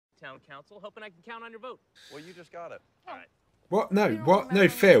town council, hoping I can count on your vote. Well, you just got it. All right. What? No, what? No,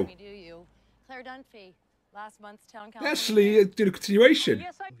 Phil. Claire Dunphy, last month's town council. Actually, do a continuation.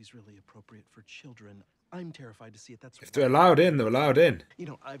 Yes, The movie's really appropriate for children. I'm terrified to see it. That's If they're allowed in, they're allowed in. You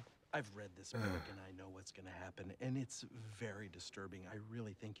know, I've read this book and I know what's going to happen, and it's very disturbing. I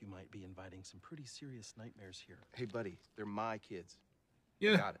really think you might be inviting some pretty serious nightmares here. Hey, buddy, they're my kids.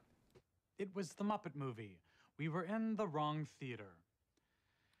 Yeah. Got it. It was the Muppet movie. We were in the wrong theater.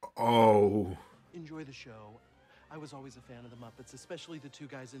 Oh. Enjoy the show. I was always a fan of the Muppets, especially the two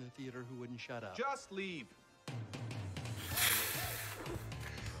guys in the theater who wouldn't shut up. Just leave.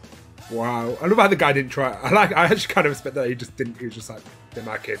 Wow. I love how the guy didn't try. I actually kind of respect that he just didn't. He was just like, they're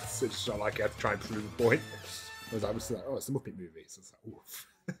my kids. It's just not like he had to try and prove a point. Whereas I was like, oh, it's a Muppet movie. So it's like, oof.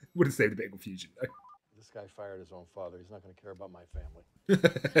 Would have saved a bit of confusion though. This guy fired his own father. He's not going to care about my family.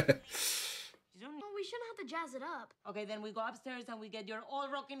 Well, we shouldn't have to jazz it up. Okay, then we go upstairs and we get your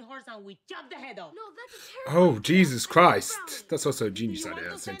old rocking horse and we chop the head off. No, that's a terrible Oh, Jesus Christ. That's also a genius idea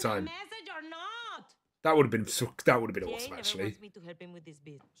at the same time. Message or not? That would have been awesome, actually. Wants me to help him with this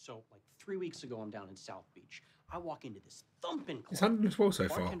bit. So, like 3 weeks ago, I'm down in South Beach. I walk into this thumping club. It's 112 so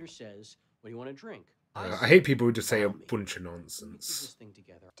far. Bartender says, "What do you want to drink?" I hate people who just say a bunch of nonsense. This thing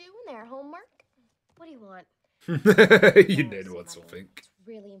together. Doing their homework? What do you want? You know they want something. It's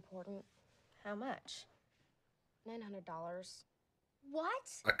really important. How much? $900.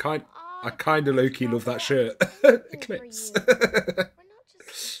 What? I kind of low-key love that shirt. Eclipse. We're not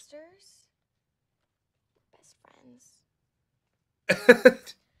just sisters. We're best friends.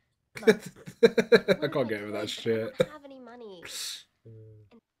 I can't get over that shirt. I don't have any money.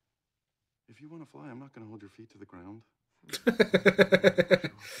 If you want to fly, I'm not going to hold your feet to the ground.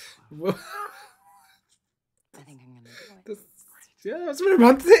 I think I'm gonna do it. Yeah, that's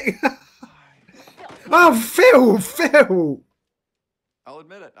romantic. Oh, Phil! I'll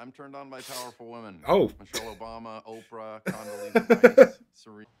admit it. I'm turned on by powerful women. Oh. Michelle Obama, Oprah, Condoleezza Rice,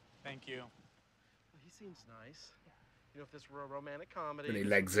 Serena. Thank you. He seems nice. You know, if this were a romantic comedy. And he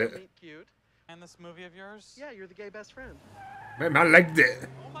legs it. Really cute. And this movie of yours? Yeah, you're the gay best friend. My man legged it.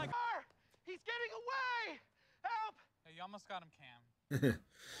 Oh my God! He's getting away! Help! Hey, you almost got him, Cam. You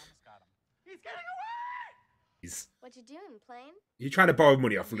almost got him. He's getting away! What you doing, playing? You trying to borrow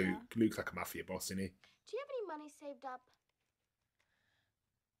money off Luke? Luke's like a mafia boss, isn't he? Do you have any money saved up?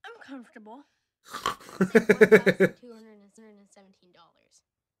 I'm comfortable. $1,217.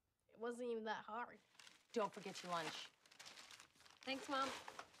 It wasn't even that hard. Don't forget your lunch. Thanks, Mom.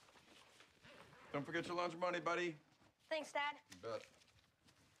 Don't forget your lunch money, buddy. Thanks, Dad. You bet.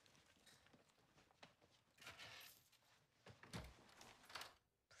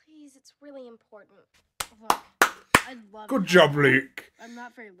 Please, it's really important. Look, I love Good it. job, Luke. I'm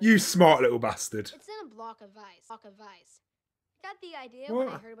not very You liberal. smart little bastard. It's in a block of ice. I got the idea when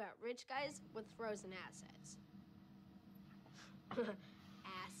I heard about rich guys with frozen assets.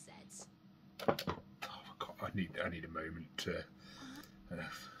 Assets. Oh God, I need a moment to.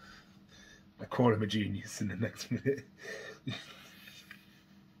 I call him a genius in the next minute.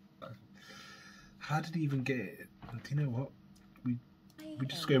 How did he even get it? Do you know what? We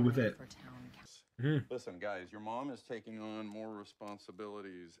just go with it. Listen, guys, your mom is taking on more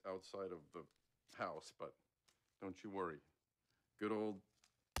responsibilities outside of the house, but don't you worry. Good old...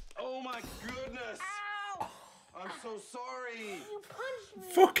 Oh, my goodness! Ow! I'm so sorry! You punched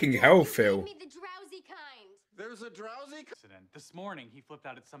me! Fucking hell, You Phil. gave me the drowsy kind. There's a drowsy... Accident. This morning, he flipped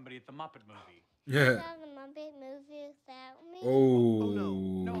out at somebody at the Muppet movie. Yeah. Have a Muppet movie without me? Oh,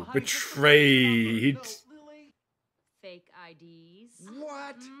 no. honey, betrayed. No, Lily. Fake IDs.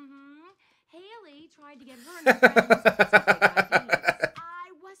 What? Haley tried to get her and her friends fake IDs.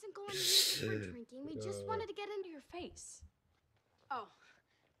 I wasn't going to use it for drinking. We just wanted to get into your face. Oh,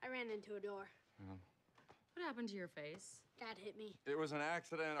 I ran into a door. What happened to your face? Dad hit me. It was an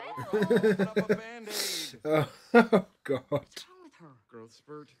accident. I was open up a Band-Aid. Oh, God. What's wrong with her? Growth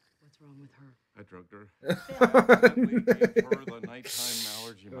spurt. What's wrong with her? I drugged her. Gave her the nighttime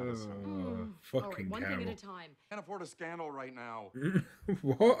allergy medicine. Fucking One hell. thing at a time. Can't afford a scandal right now.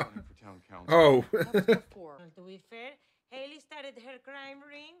 What? Running for town council. Oh. What was before? To be fair, Haley started her crime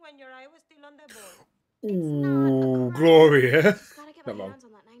ring when your eye was still on the board. Ooh, Gloria. Gotta get my Not long. hands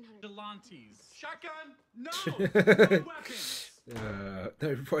on that 900. Delantes. Shotgun! No! No weapons!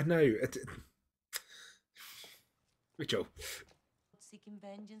 No. Rachel. Seeking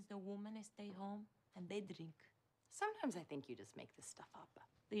vengeance, the women stay home and they drink. Sometimes I think you just make this stuff up.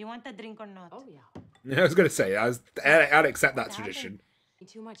 Do you want a drink or not? Oh, yeah. I was going to say, I'll accept that tradition.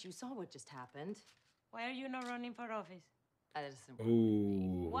 Too much. You saw what just happened. Why are you not running for office?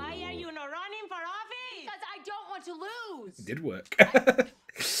 Ooh. Why are you not running for office? Because I don't want to lose. It did work.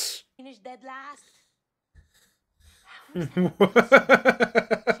 dead last. She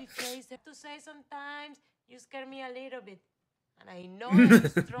plays it to say sometimes, you scare me a little bit. And I know I'm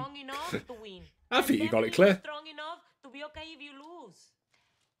strong enough to win. I think you got it I'm clear. strong enough to be okay if you lose.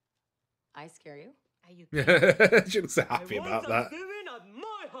 I scare you? Are you She looks so happy about that. Thanksgiving at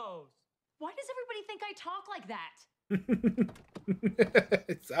my house. Why does everybody think I talk like that?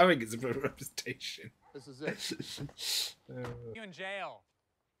 I think it's a bit of a representation. This is it. You in jail.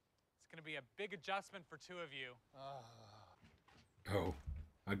 It's gonna be a big adjustment for two of you. Oh,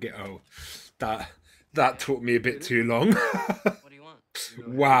 I get. Oh, that took me a bit too long. What do you want?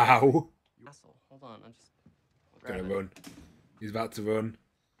 Wow. Asshole. Hold on. I'm just Gonna run. He's about to run.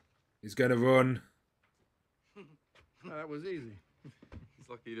 He's gonna run. That was easy. He's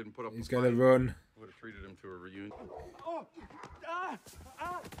lucky he didn't put up He's a gonna fight. run. Would have treated him to a reunion.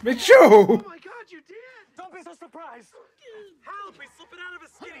 Mitchell! Oh my God, you did! Don't be so surprised. Help! He's slipping out of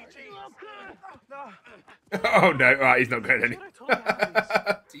his skinny jeans. Oh no! Right, he's not going any. What I told you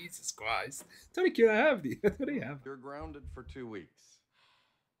about these. Jesus Christ! Tony, can I have these? What do you have? You're grounded for 2 weeks.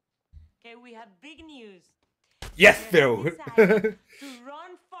 Okay, we have big news. Yes, We Phil. have decided to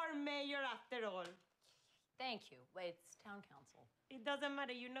run for mayor after all. Thank you. Wait, it's town council. It doesn't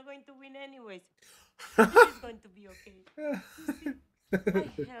matter. You're not going to win anyways. It's going to be okay. You see, I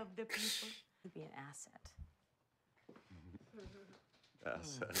help the people. To be an asset.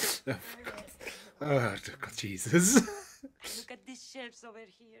 Asset. Oh, God, Jesus. Look at these shelves over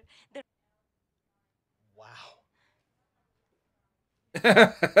here. They're Wow.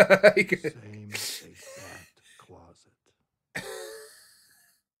 He could- Same exact closet.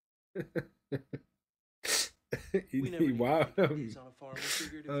 We never knew Wow. babies on a farm. We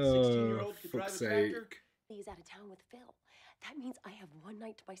figured if a Oh, 16-year-old could drive a fuck's tractor. sake. He's out of town with Phil. That means I have one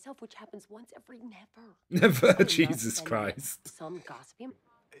night to myself, which happens once every never. Never. I love Jesus spending Christ. Some gossipy.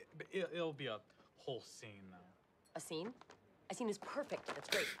 It'll be a whole scene, though. A scene? A scene is perfect. That's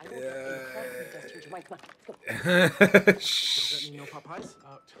great. I will get incredibly desperate. Mike, come on. Let's go. Does that mean no Popeyes?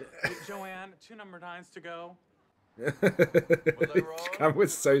 Joanne, 2 number 9s to go. That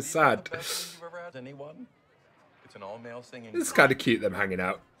was so sad. The best thing you've ever had? Anyone? It's an all-male singing. It's kind of cute them hanging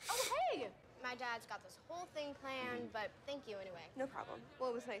out. Oh, hey! My dad's got this whole thing planned, but thank you anyway. No problem.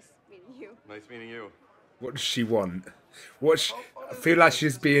 Well, it was nice meeting you. Nice meeting you. What does she want? I feel like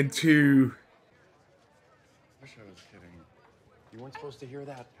she's being too. Wish I was kidding. You weren't supposed to hear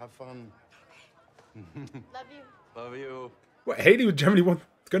that. Have fun. Love you. Love you. What, Haley was generally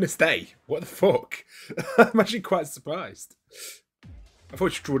going to stay? What the fuck? I'm actually quite surprised. I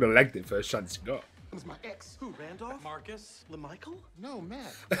thought she drew a leg the first chance she got. Was my ex. Who, Randolph? Marcus? LeMichael? No,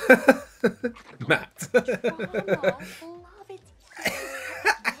 Matt. Matt. Drama. Love it. I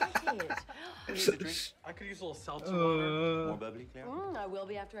need a drink. I could use a little seltzer water. More bubbly, Claire? I will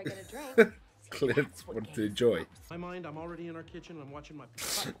be after I get a drink. Clint wanted to enjoy. In my mind, I'm already in our kitchen. I'm watching my.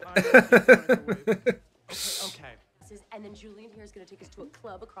 Okay. And then Julian here is going to take us to a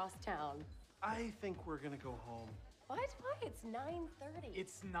club across town. I think we're gonna go home. What? Why? It's 9:30.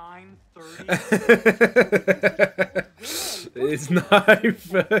 It's 9:30. It's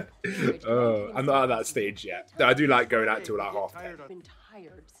 9:30. Oh, I'm not at that stage yet. I do like going out till like half 10. I've been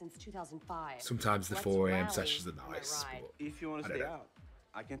tired since 2005. Sometimes the Let's 4 a.m. rally sessions are for my nice. ride. If you want I to don't stay know. out,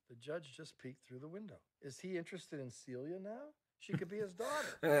 I can. The judge just peeked through the window. Is he interested in Celia now? She could be his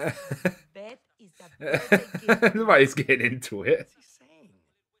daughter. But... Bet is the birthday gift. Nobody's getting into it. What's he saying?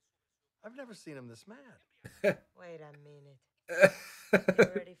 I've never seen him this mad. Wait a minute. He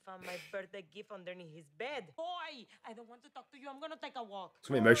already found my birthday gift underneath his bed. Boy, I don't want to talk to you. I'm gonna take a walk.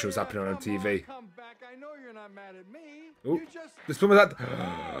 Something emotional was happening on TV. Come back. I know you're not mad at me. Oh, You just. this one was that.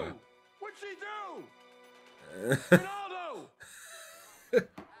 What'd she do? Ronaldo!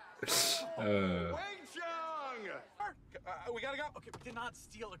 Wang Chung! We gotta go. Okay, we did not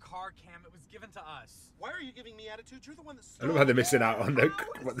steal a car, Cam. It was given to us. Why are you giving me attitude? You're the one that I stole. love how they're missing out on the,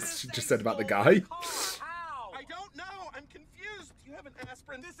 what she just said about the guy. How? I don't know. I'm confused. You have an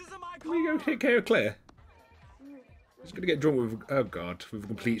aspirin. This isn't my Can we go car. take care of Claire? She's gonna get drunk with, oh god, with a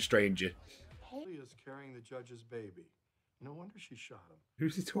complete stranger. Celia's carrying the judge's baby. No wonder she shot him.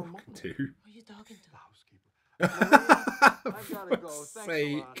 Who's he talking to? Who are you talking to? The housekeeper. I've gotta go. For Thanks a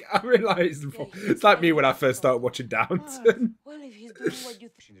sake. lot. I realised it's like me when I first started watching Downton. Well, if he's doing what you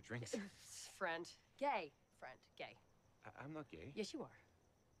think. The drinks. Friend. Gay. Friend. Gay. I'm not gay. Yes, you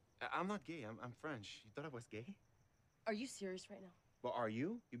are. I'm not gay. I'm French. You thought I was gay? Are you serious right now? Well, are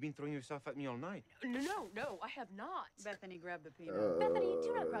you? You've been throwing yourself at me all night. No, I have not. Bethany, grab the Pinot. Bethany,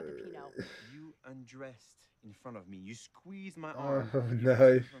 do not grab the Pinot. You undressed in front of me. You squeezed my Oh, arm. You no. asked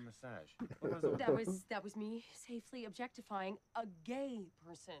me for a massage. What was it? That was me safely objectifying a gay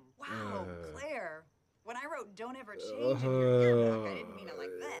person. Wow, Claire. When I wrote "Don't ever change" in your yearbook, I didn't mean it like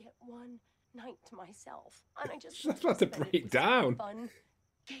that. Get one night to myself, and I just That's about to spend it break with some down. Fun,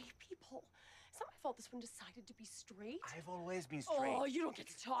 gay people. It's not my fault this one decided to be straight. I've always been straight. Oh, you don't get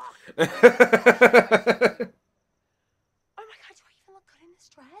to talk. Oh my God, do I even look good in this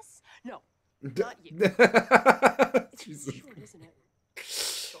dress? No, not you. It's Jesus. short, isn't it?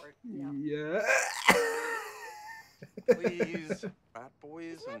 Short. Yeah. Yeah. Please, fat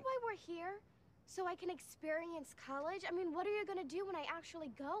boys. Isn't that why we're here? So I can experience college? I mean, what are you gonna do when I actually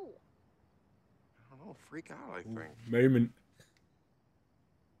go? I don't know, freak out, I think. Moment.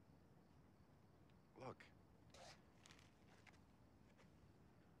 Look.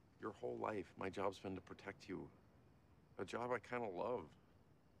 Your whole life, my job's been to protect you. A job I kind of love.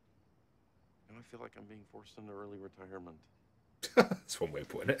 And I feel like I'm being forced into early retirement. That's one way of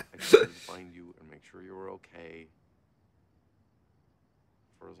putting it. I just need to find you and make sure you're okay.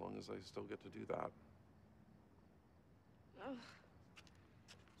 For as long as I still get to do that. Ugh.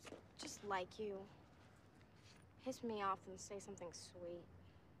 Just like you. Piss me off and say something sweet.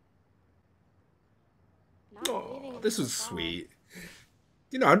 Not leaving Oh, until this was fall. sweet.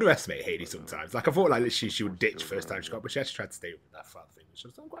 You know, I underestimate Hailey sometimes. Like, I thought, like, literally she would ditch first time she got, but she actually tried to stay with that fat thing, which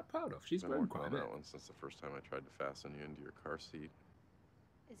I'm quite proud of. She's Been grown working quite a on bit. that one since the first time I tried to fasten you into your car seat.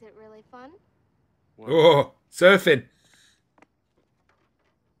 Is it really fun? Oh, surfing.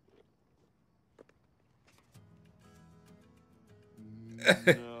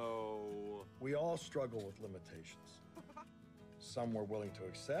 No. We all struggle with limitations. Some we're willing to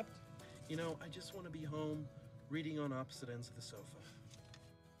accept, You know, I just want to be home, reading on opposite ends of the sofa.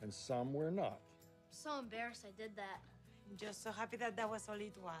 and some we're not. So embarrassed I did that. I'm just so happy that was all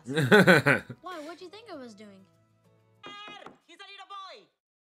it was. Why? What'd you think I was doing? He's a little boy.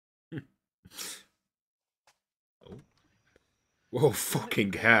 Whoa,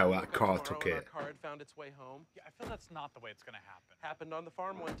 fucking hell, that car took Tomorrow it. Our car had found its way home. Yeah, I feel that's not the way it's gonna happen. Happened on the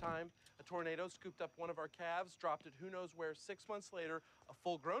farm one time. A tornado scooped up one of our calves, dropped it who knows where. 6 months later, a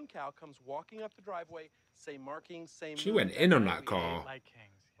full-grown cow comes walking up the driveway, same markings, same. She moon, went in on we that ate car. Like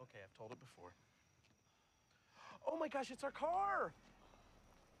kings. Okay, I've told it before. Oh my gosh, it's our car!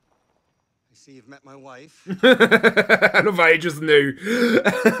 I see you've met my wife. I love how he just knew.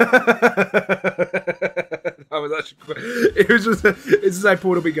 That was actually. It was just. It's just like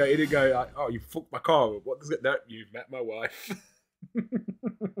pulled up and go. He didn't go like, "Oh, you fucked my car." What does it? No, you've met my wife.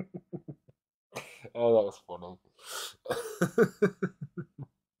 Oh, that was funny.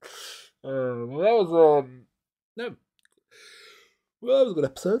 Well, that was no. Well, that was a good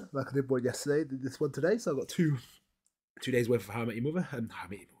episode. Like I did one yesterday, did this one today. So I've got two days worth of How I Met Your Mother and How I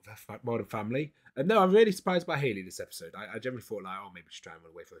Met Your Mother, Modern Family. And no, I'm really surprised by Hailey this episode. I generally thought like, oh, maybe she's trying to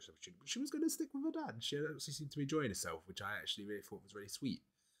run away from this opportunity, but she was going to stick with her dad. She actually seemed to be enjoying herself, which I actually really thought was really sweet.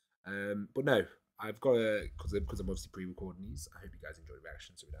 But no, I've got to, because I'm obviously pre-recording these. I hope you guys enjoyed the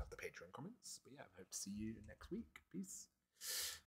reaction, so we don't have the Patreon comments. But yeah, I hope to see you next week. Peace.